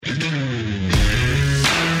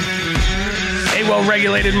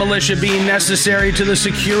well-regulated militia being necessary to the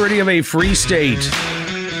security of a free state.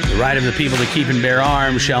 The right of the people to keep and bear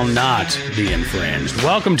arms shall not be infringed.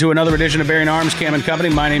 Welcome to another edition of Bearing Arms, Cam & Company.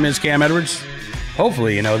 My name is Cam Edwards.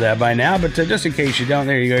 Hopefully you know that by now, but just in case you don't,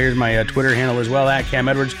 there you go. Here's my Twitter handle as well, at Cam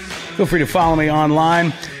Edwards. Feel free to follow me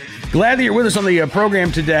online. Glad that you're with us on the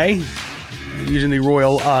program today. Using the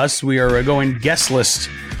Royal Us, we are going guestless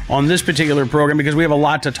on this particular program because we have a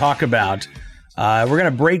lot to talk about. We're going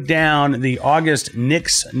to break down the August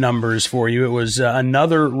NICS numbers for you. It was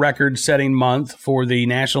another record-setting month for the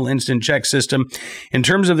National Instant Check System. In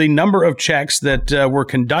terms of the number of checks that were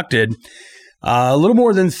conducted, a little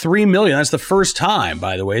more than 3 million. That's the first time,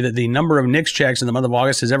 by the way, that the number of NICS checks in the month of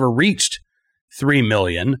August has ever reached 3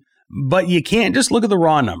 million. But you can't just look at the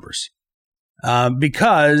raw numbers.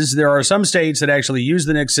 Because there are some states that actually use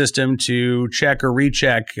the NICS system to check or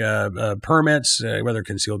recheck permits, whether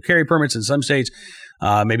concealed carry permits in some states,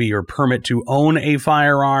 maybe your permit to own a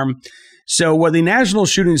firearm. So what the National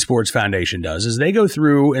Shooting Sports Foundation does is they go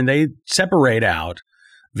through and they separate out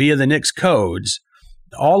via the NICS codes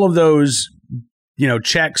all of those,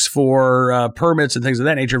 checks for permits and things of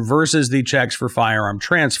that nature versus the checks for firearm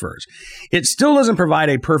transfers. It still doesn't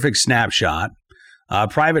provide a perfect snapshot.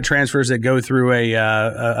 Private transfers that go through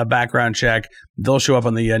a background check, they'll show up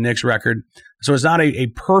on the NICS record. So it's not a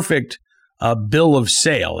perfect bill of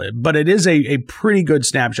sale, but it is a pretty good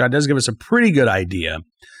snapshot. It does give us a pretty good idea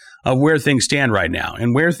of where things stand right now.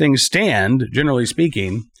 And where things stand, generally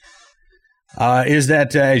speaking, is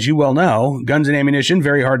that, as you well know, guns and ammunition,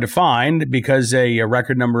 very hard to find because a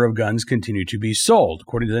record number of guns continue to be sold.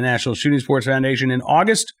 According to the National Shooting Sports Foundation, in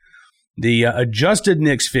August, the adjusted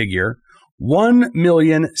NICS figure,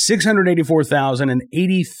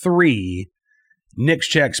 1,684,083 NICS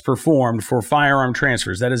checks performed for firearm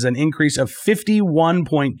transfers. That is an increase of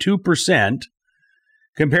 51.2%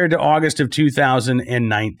 compared to August of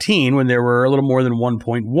 2019, when there were a little more than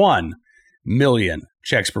 1.1 million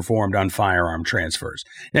checks performed on firearm transfers.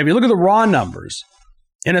 Now, if you look at the raw numbers,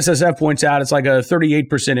 NSSF points out it's like a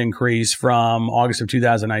 38% increase from August of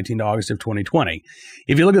 2019 to August of 2020.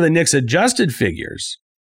 If you look at the NICS adjusted figures,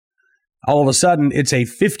 all of a sudden, it's a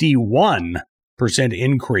 51%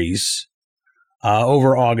 increase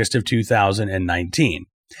over August of 2019.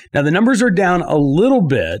 Now, the numbers are down a little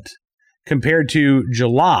bit compared to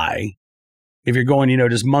July. If you're going,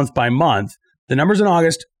 just month by month, the numbers in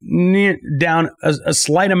August down a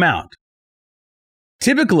slight amount.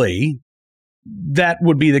 Typically, that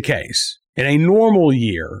would be the case. In a normal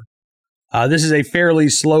year, this is a fairly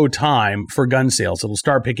slow time for gun sales. It'll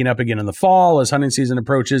start picking up again in the fall as hunting season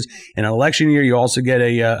approaches. In an election year, you also get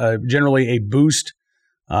generally a boost,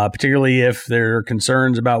 particularly if there are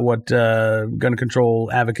concerns about what gun control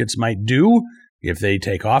advocates might do if they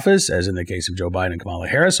take office, as in the case of Joe Biden and Kamala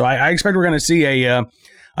Harris. So I expect we're going to see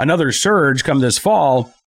another surge come this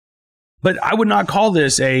fall. But I would not call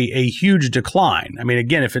this a huge decline. I mean,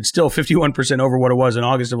 again, if it's still 51% over what it was in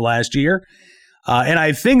August of last year, and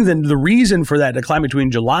I think that the reason for that decline between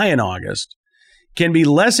July and August can be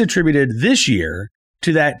less attributed this year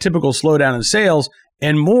to that typical slowdown in sales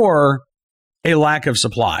and more a lack of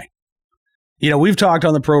supply. We've talked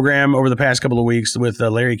on the program over the past couple of weeks with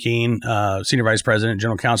Larry Keene, Senior Vice President,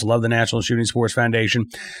 General Counsel of the National Shooting Sports Foundation,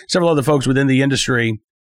 several other folks within the industry.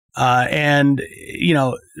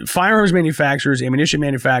 Firearms manufacturers, ammunition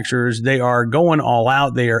manufacturers, they are going all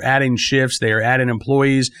out. They are adding shifts. They are adding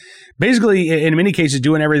employees. Basically, in many cases,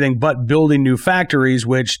 doing everything but building new factories,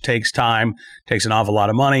 which takes time, takes an awful lot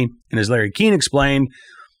of money. And as Larry Keene explained,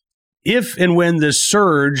 if and when this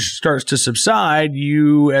surge starts to subside,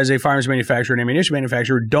 you as a firearms manufacturer and ammunition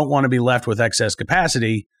manufacturer don't want to be left with excess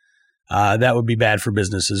capacity. That would be bad for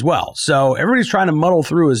business as well. So everybody's trying to muddle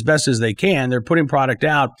through as best as they can. They're putting product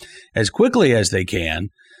out as quickly as they can,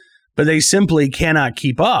 but they simply cannot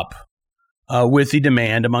keep up with the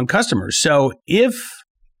demand among customers. So if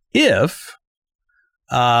we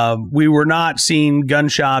were not seeing gun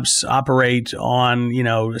shops operate on,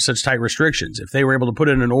 such tight restrictions, if they were able to put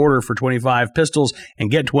in an order for 25 pistols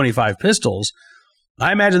and get 25 pistols,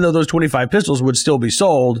 I imagine that those 25 pistols would still be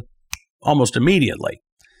sold almost immediately.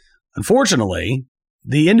 Unfortunately,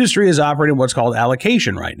 the industry is operating what's called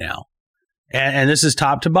allocation right now, and this is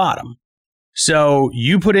top to bottom. So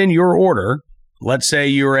you put in your order. Let's say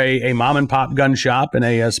you're a mom and pop gun shop in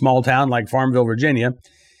a small town like Farmville, Virginia,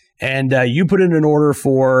 and you put in an order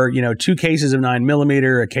for 2 cases of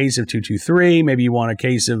 9mm, a case of 223. Maybe you want a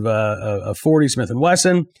case of 40 Smith &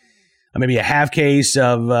 Wesson, maybe a half case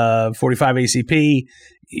of 45 ACP.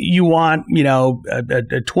 You want,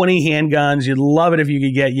 20 handguns. You'd love it if you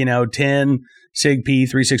could get, 10 SIG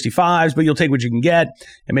P365s, but you'll take what you can get,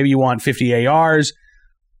 and maybe you want 50 ARs.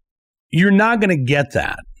 You're not going to get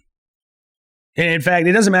that. And in fact,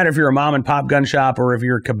 it doesn't matter if you're a mom and pop gun shop or if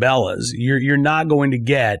you're Cabela's, you're not going to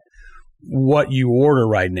get what you order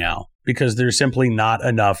right now because there's simply not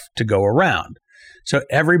enough to go around. So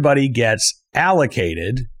everybody gets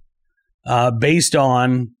allocated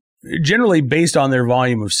generally based on their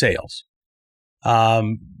volume of sales.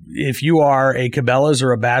 If you are a Cabela's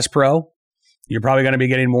or a Bass Pro, you're probably going to be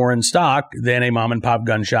getting more in stock than a mom and pop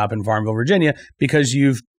gun shop in Farmville, Virginia, because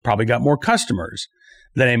you've probably got more customers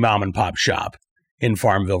than a mom and pop shop in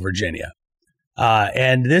Farmville, Virginia.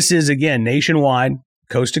 And this is, again, nationwide,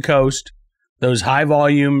 coast to coast. Those high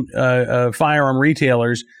volume firearm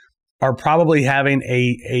retailers are probably having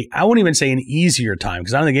I won't even say an easier time,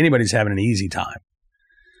 because I don't think anybody's having an easy time.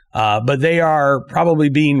 But they are probably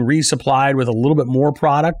being resupplied with a little bit more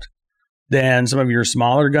product than some of your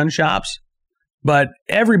smaller gun shops. But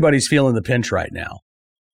everybody's feeling the pinch right now,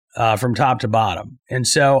 from top to bottom. And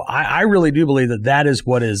so I really do believe that is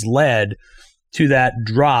what has led to that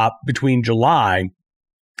drop between July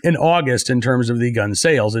and August in terms of the gun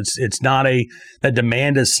sales. It's not that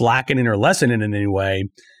demand is slackening or lessening in any way.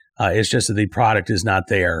 It's just that the product is not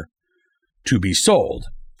there to be sold.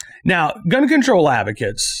 Now, gun control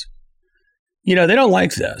advocates, they don't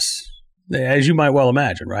like this, as you might well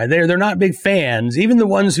imagine, right? They're not big fans. Even the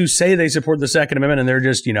ones who say they support the Second Amendment and they're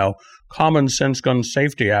just, common sense gun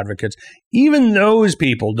safety advocates, even those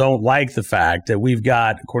people don't like the fact that we've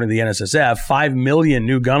got, according to the NSSF, 5 million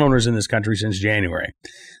new gun owners in this country since January.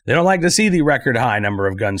 They don't like to see the record high number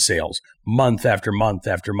of gun sales month after month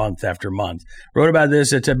after month after month. Wrote about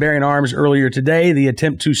this at Bearing Arms earlier today, the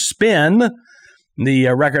attempt to spin the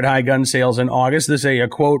record high gun sales in August. This is a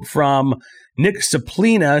quote from Nick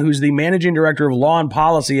Saplina, who's the managing director of law and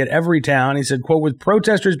policy at Everytown. He said, quote, with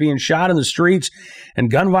protesters being shot in the streets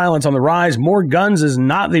and gun violence on the rise, more guns is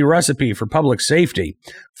not the recipe for public safety.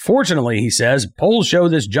 Fortunately, he says, polls show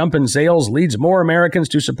this jump in sales leads more Americans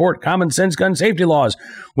to support common sense gun safety laws,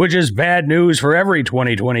 which is bad news for every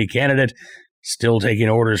 2020 candidate still taking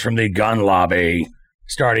orders from the gun lobby,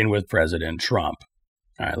 starting with President Trump.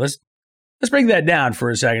 All right, let's break that down for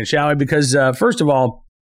a second, shall we? Because first of all,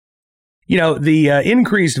 the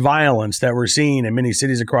increased violence that we're seeing in many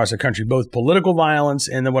cities across the country, both political violence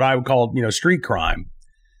and then what I would call, street crime.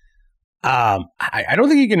 I don't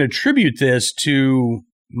think you can attribute this to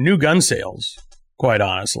new gun sales, quite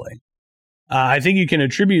honestly. I think you can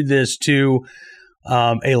attribute this to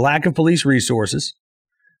a lack of police resources,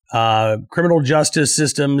 criminal justice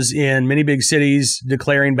systems in many big cities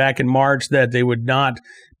declaring back in March that they would not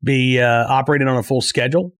be operating on a full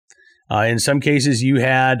schedule. In some cases, you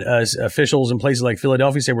had officials in places like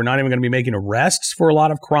Philadelphia say we're not even going to be making arrests for a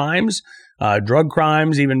lot of crimes, drug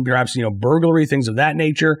crimes, even perhaps, burglary, things of that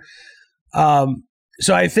nature.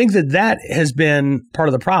 So I think that has been part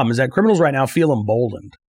of the problem, is that criminals right now feel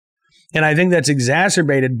emboldened. And I think that's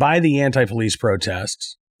exacerbated by the anti-police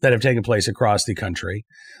protests that have taken place across the country,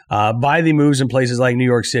 by the moves in places like New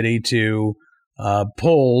York City to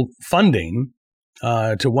pull funding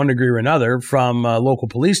to one degree or another from local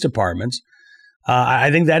police departments.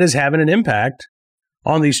 I think that is having an impact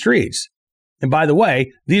on these streets. And by the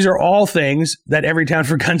way, these are all things that Everytown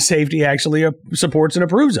for Gun Safety actually supports and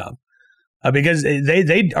approves of, because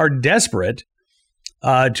they are desperate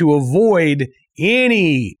to avoid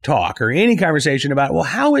any talk or any conversation about, well,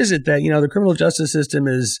 how is it that, the criminal justice system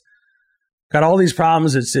is got all these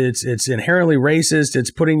problems. It's inherently racist.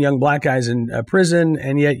 It's putting young black guys in prison.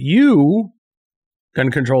 And yet you, gun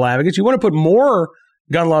control advocates, you want to put more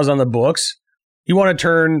gun laws on the books. You want to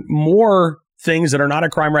turn more things that are not a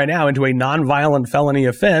crime right now into a nonviolent felony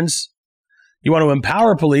offense. You want to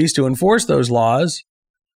empower police to enforce those laws.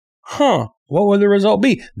 What would the result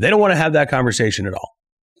be? They don't want to have that conversation at all.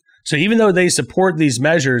 So even though they support these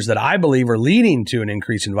measures that I believe are leading to an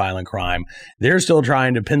increase in violent crime, they're still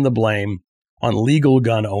trying to pin the blame on legal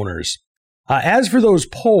gun owners. As for those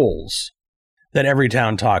polls that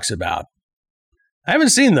Everytown talks about, I haven't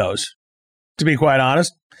seen those, to be quite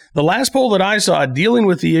honest. The last poll that I saw dealing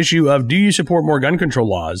with the issue of do you support more gun control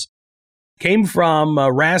laws came from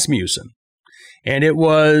Rasmussen. And it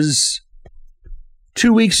was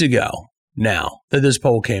 2 weeks ago now that this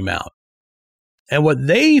poll came out. And what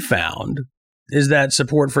they found is that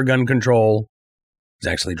support for gun control is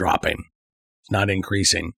actually dropping. It's not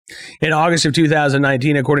increasing. In August of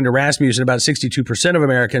 2019, according to Rasmussen, about 62% of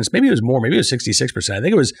Americans, maybe it was more, maybe it was 66%. I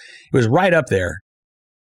think it was right up there.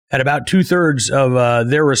 At about 2/3 of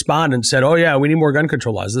their respondents said, oh, yeah, we need more gun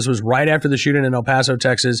control laws. This was right after the shooting in El Paso,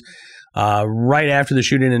 Texas, right after the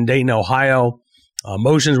shooting in Dayton, Ohio.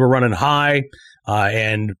 Emotions were running high.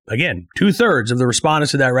 And again, 2/3 of the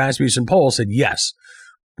respondents to that Rasmussen poll said, yes,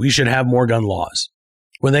 we should have more gun laws.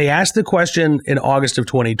 When they asked the question in August of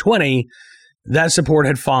 2020, that support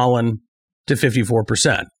had fallen to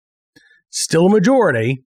 54%. Still a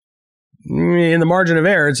majority. In the margin of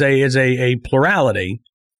error, it's a plurality.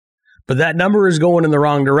 But that number is going in the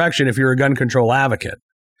wrong direction if you're a gun control advocate.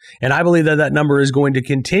 And I believe that number is going to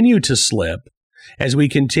continue to slip as we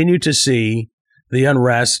continue to see the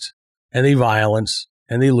unrest and the violence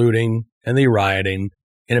and the looting and the rioting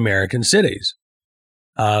in American cities.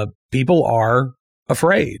 People are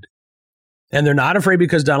afraid. And they're not afraid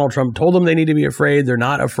because Donald Trump told them they need to be afraid. They're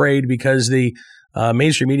not afraid because the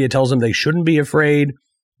mainstream media tells them they shouldn't be afraid.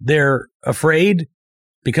 They're afraid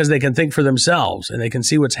because they can think for themselves and they can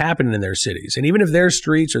see what's happening in their cities. And even if their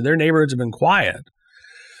streets or their neighborhoods have been quiet,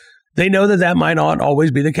 they know that might not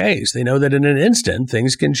always be the case. They know that in an instant,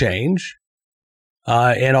 things can change.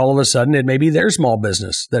 And all of a sudden, it may be their small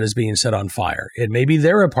business that is being set on fire. It may be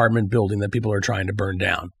their apartment building that people are trying to burn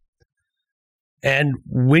down. And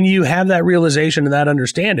when you have that realization and that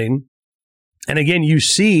understanding, and again, you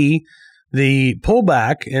see the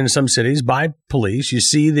pullback in some cities by police, you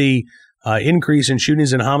see the increase in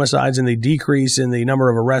shootings and homicides and the decrease in the number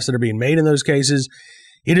of arrests that are being made in those cases,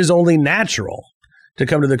 it is only natural to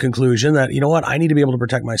come to the conclusion that, you know what, I need to be able to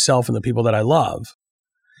protect myself and the people that I love.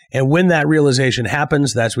 And when that realization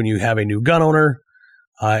happens, that's when you have a new gun owner.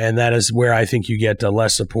 And that is where I think you get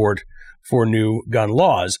less support for new gun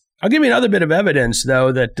laws. I'll give you another bit of evidence,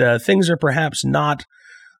 though, that things are perhaps not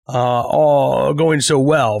all going so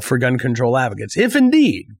well for gun control advocates. If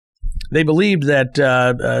indeed they believed that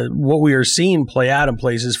what we are seeing play out in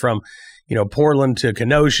places from, Portland to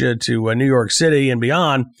Kenosha to New York City and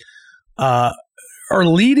beyond are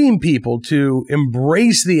leading people to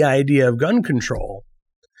embrace the idea of gun control,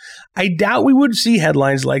 I doubt we would see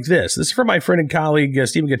headlines like this. This is from my friend and colleague,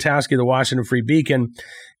 Stephen Gutowski of the Washington Free Beacon.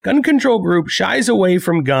 Gun control group shies away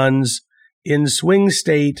from guns in swing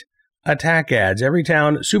state attack ads.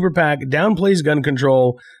 Everytown Super PAC downplays gun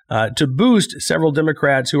control to boost several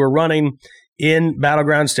Democrats who are running in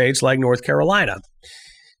battleground states like North Carolina.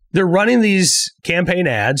 They're running these campaign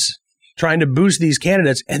ads, trying to boost these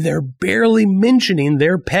candidates, and they're barely mentioning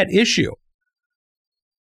their pet issue.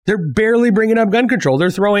 They're barely bringing up gun control. They're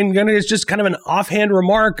throwing gun. It's just kind of an offhand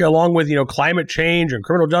remark along with, climate change and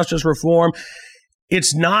criminal justice reform.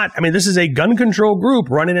 It's not, this is a gun control group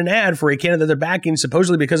running an ad for a candidate they're backing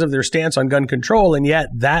supposedly because of their stance on gun control, and yet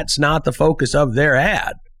that's not the focus of their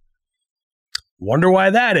ad. Wonder why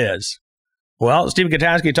that is. Well, Stephen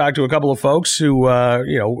Gutowski talked to a couple of folks who,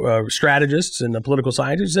 strategists and political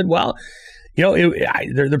scientists, said, well,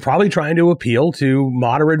 they're probably trying to appeal to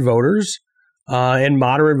moderate voters, and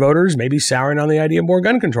moderate voters may be souring on the idea of more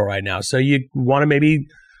gun control right now. So you want to maybe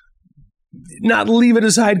not leave it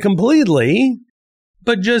aside completely,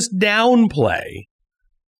 but just downplay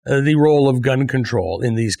the role of gun control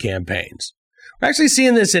in these campaigns. We're actually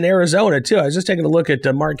seeing this in Arizona, too. I was just taking a look at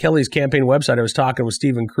Mark Kelly's campaign website. I was talking with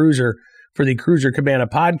Stephen Cruiser for the Cruiser Cabana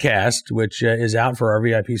podcast, which is out for our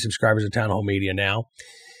VIP subscribers at Town Hall Media now.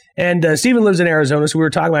 And Stephen lives in Arizona, so we were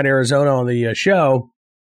talking about Arizona on the show.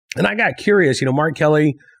 And I got curious. Mark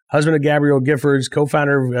Kelly, husband of Gabrielle Giffords,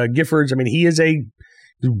 co-founder of Giffords. He is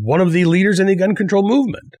one of the leaders in the gun control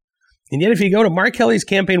movement. And yet, if you go to Mark Kelly's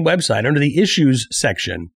campaign website under the issues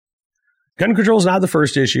section, gun control is not the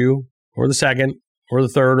first issue or the second or the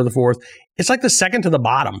third or the fourth. It's like the second to the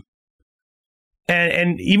bottom.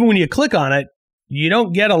 And even when you click on it, you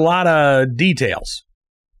don't get a lot of details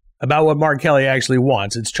about what Mark Kelly actually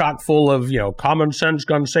wants. It's chock full of, common sense,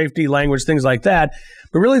 gun safety language, things like that.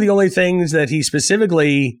 But really the only things that he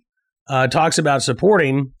specifically talks about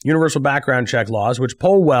supporting universal background check laws, which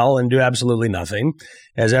poll well and do absolutely nothing,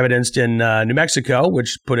 as evidenced in New Mexico,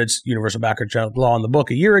 which put its universal background check law in the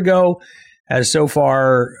book a year ago, has so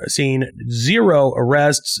far seen 0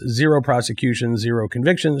 arrests, 0 prosecutions, 0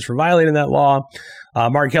 convictions for violating that law.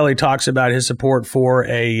 Mark Kelly talks about his support for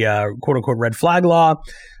a quote-unquote red flag law,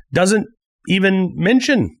 doesn't even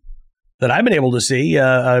mention that I've been able to see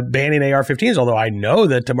banning AR-15s, although I know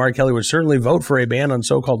that Mark Kelly would certainly vote for a ban on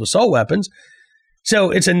so-called assault weapons.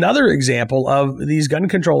 So it's another example of these gun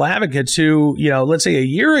control advocates who, let's say a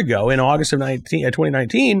year ago in August of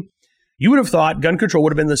 2019, you would have thought gun control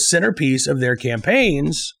would have been the centerpiece of their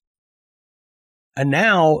campaigns. And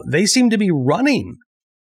now they seem to be running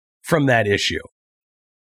from that issue,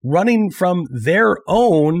 running from their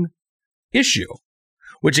own issue,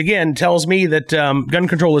 which again tells me that gun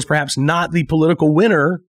control is perhaps not the political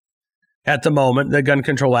winner at the moment that gun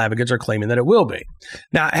control advocates are claiming that it will be.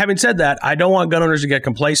 Now, having said that, I don't want gun owners to get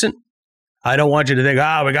complacent. I don't want you to think,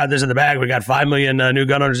 we got this in the bag. We got 5 million new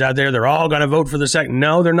gun owners out there. They're all going to vote for the second.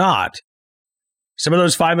 No, they're not. Some of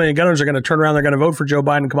those 5 million gun owners are going to turn around. They're going to vote for Joe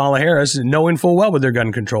Biden and Kamala Harris, knowing full well what their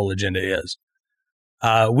gun control agenda is.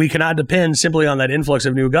 We cannot depend simply on that influx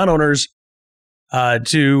of new gun owners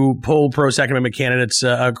to pull pro-Second Amendment candidates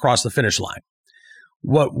across the finish line.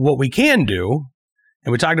 What we can do,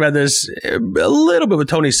 and we talked about this a little bit with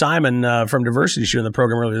Tony Simon from Diversity Issue in the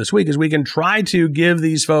program earlier this week, is we can try to give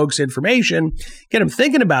these folks information, get them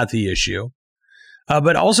thinking about the issue,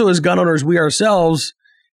 but also as gun owners, we ourselves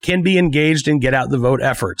can be engaged in get out the vote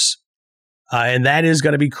efforts. And that is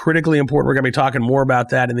going to be critically important. We're going to be talking more about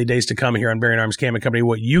that in the days to come here on Bearing Arms Cam and Company,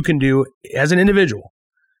 what you can do as an individual,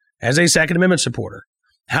 as a Second Amendment supporter,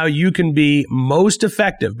 how you can be most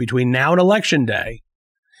effective between now and Election Day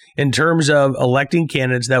in terms of electing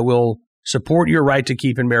candidates that will support your right to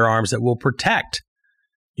keep and bear arms, that will protect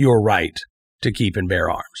your right to keep and bear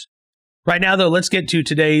arms. Right now, though, let's get to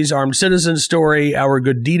today's Armed Citizen story, our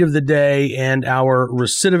good deed of the day, and our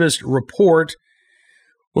recidivist report.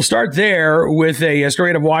 We'll start there with a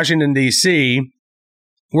story out of Washington, D.C.,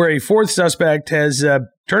 where a fourth suspect has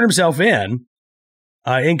turned himself in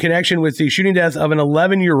connection with the shooting death of an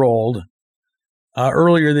 11-year-old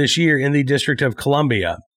earlier this year in the District of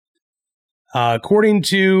Columbia. According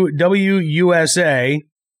to WUSA,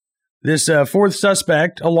 this fourth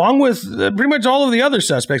suspect, along with pretty much all of the other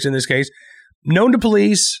suspects in this case, known to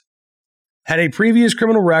police, had a previous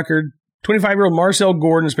criminal record. 25-year-old Marcel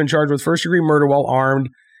Gordon has been charged with first-degree murder while armed.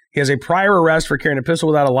 He has a prior arrest for carrying a pistol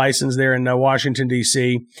without a license there in Washington,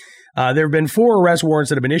 D.C. There have been 4 arrest warrants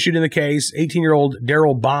that have been issued in the case. 18-year-old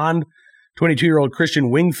Darrell Bond, 22-year-old Christian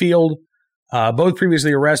Wingfield, both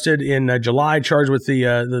previously arrested in July, charged with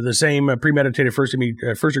the same premeditated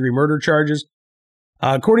first-degree murder charges.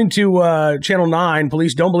 According to Channel 9,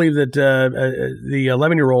 police don't believe that the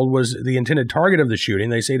 11-year-old was the intended target of the shooting.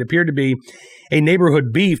 They say it appeared to be a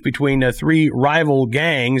neighborhood beef between 3 rival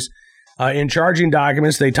gangs. In charging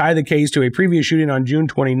documents, they tie the case to a previous shooting on June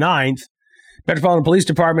 29th. Metropolitan Police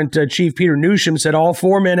Department Chief Peter Newsham said all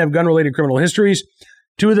 4 men have gun-related criminal histories.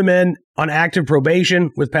 2 of the men on active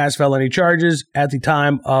probation with past felony charges at the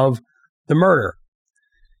time of the murder.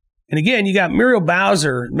 And again, you got Muriel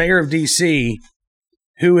Bowser, mayor of D.C.,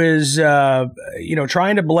 who is,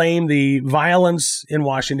 trying to blame the violence in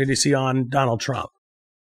Washington, D.C. on Donald Trump.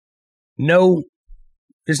 No,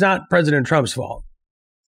 it's not President Trump's fault.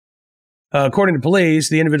 According to police,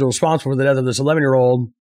 the individual responsible for the death of this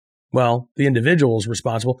 11-year-old, the individuals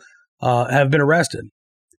responsible, have been arrested.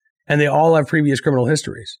 And they all have previous criminal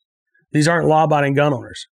histories. These aren't law-abiding gun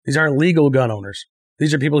owners. These aren't legal gun owners.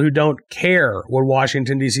 These are people who don't care what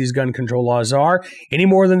Washington, D.C.'s gun control laws are any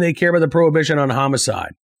more than they care about the prohibition on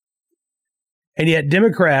homicide. And yet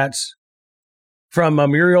Democrats, from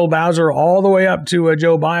Muriel Bowser all the way up to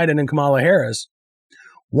Joe Biden and Kamala Harris,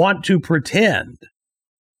 want to pretend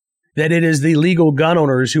that it is the legal gun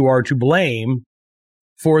owners who are to blame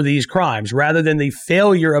for these crimes, rather than the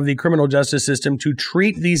failure of the criminal justice system to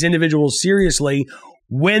treat these individuals seriously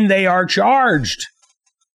when they are charged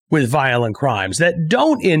with violent crimes that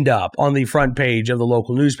don't end up on the front page of the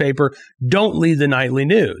local newspaper, don't lead the nightly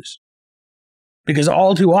news. Because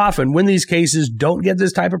all too often, when these cases don't get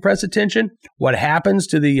this type of press attention, what happens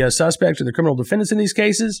to the suspects or the criminal defendants in these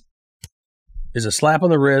cases is a slap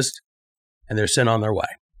on the wrist and they're sent on their way.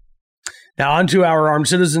 Now, on to our armed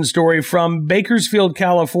citizen story from Bakersfield,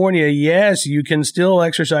 California. Yes, you can still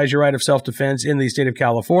exercise your right of self-defense in the state of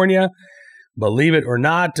California. Believe it or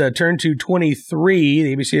not, Turn to 23,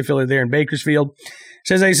 the ABC affiliate there in Bakersfield,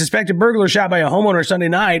 says a suspected burglar shot by a homeowner Sunday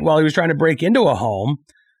night while he was trying to break into a home.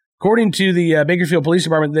 According to the Bakersfield Police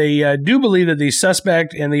Department, they do believe that the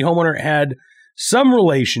suspect and the homeowner had some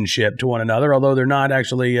relationship to one another, although they're not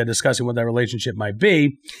actually discussing what that relationship might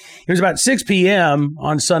be. It was about 6 p.m.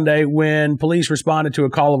 on Sunday when police responded to a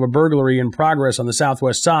call of a burglary in progress on the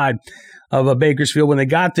southwest side of Bakersfield. When they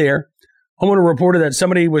got there, homeowner reported that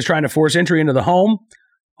somebody was trying to force entry into the home.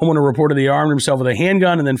 Homeowner reported he armed himself with a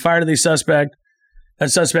handgun and then fired at the suspect. That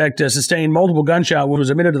suspect sustained multiple gunshot wounds, was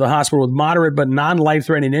admitted to the hospital with moderate but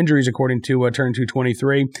non-life-threatening injuries, according to Turn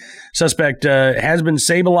 223. Suspect has been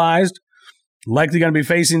stabilized, likely going to be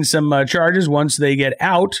facing some charges once they get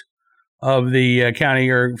out of the county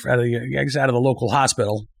or out of the local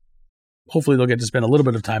hospital. Hopefully they'll get to spend a little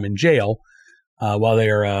bit of time in jail while they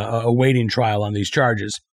are awaiting trial on these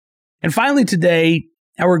charges. And finally today,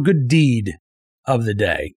 our good deed of the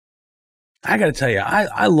day. I got to tell you,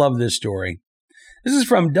 I love this story. This is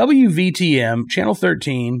from WVTM, Channel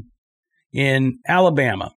 13 in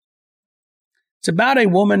Alabama. It's about a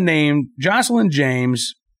woman named Jocelyn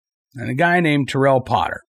James and a guy named Terrell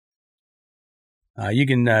Potter. You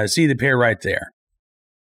can see the pair right there.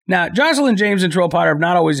 Now, Jocelyn James and Terrell Potter have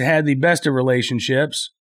not always had the best of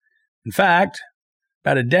relationships. In fact,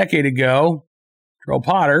 about a decade ago, Terrell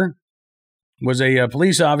Potter was a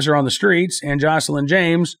police officer on the streets, and Jocelyn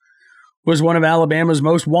James was one of Alabama's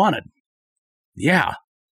most wanted. Yeah.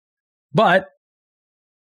 But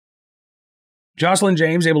Jocelyn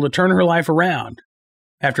James able to turn her life around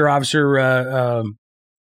after Officer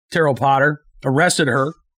Terrell Potter arrested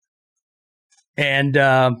her. And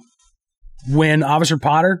when Officer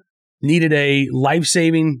Potter needed a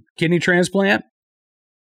life-saving kidney transplant,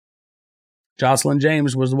 Jocelyn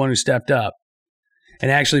James was the one who stepped up and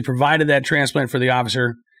actually provided that transplant for the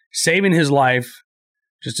officer, saving his life.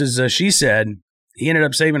 Just as she said, he ended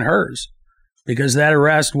up saving hers because that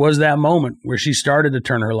arrest was that moment where she started to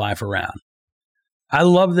turn her life around. I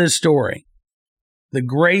love this story. The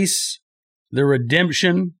grace, the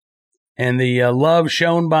redemption, and the love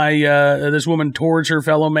shown by this woman towards her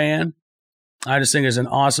fellow man, I just think is an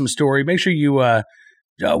awesome story. Make sure you,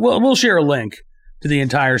 we'll share a link to the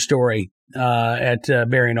entire story at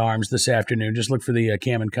Bearing Arms this afternoon. Just look for the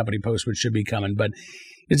Cam and Company post, which should be coming. But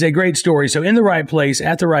it's a great story. So in the right place,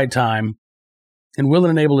 at the right time, and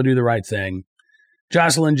willing and able to do the right thing.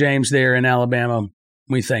 Jocelyn James there in Alabama,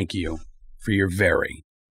 we thank you for your very,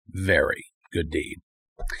 very good deed.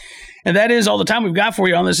 And that is all the time we've got for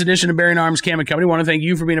you on this edition of Bearing Arms Cam and Company. I want to thank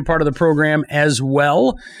you for being a part of the program as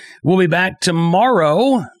well. We'll be back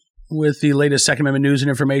tomorrow with the latest Second Amendment news and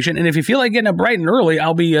information. And if you feel like getting up bright and early,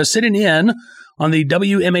 I'll be sitting in on the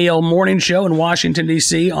WMAL morning show in Washington,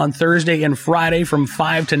 D.C. on Thursday and Friday from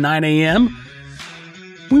 5 to 9 a.m.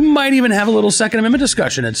 We might even have a little Second Amendment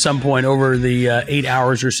discussion at some point over the 8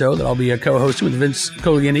 hours or so that I'll be co-hosting with Vince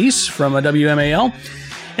Colianese from WMAL.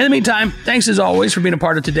 In the meantime, thanks as always for being a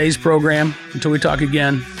part of today's program. Until we talk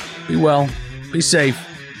again, be well, be safe,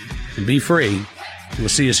 and be free. We'll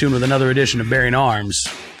see you soon with another edition of Bearing Arms,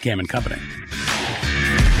 Cam and Company.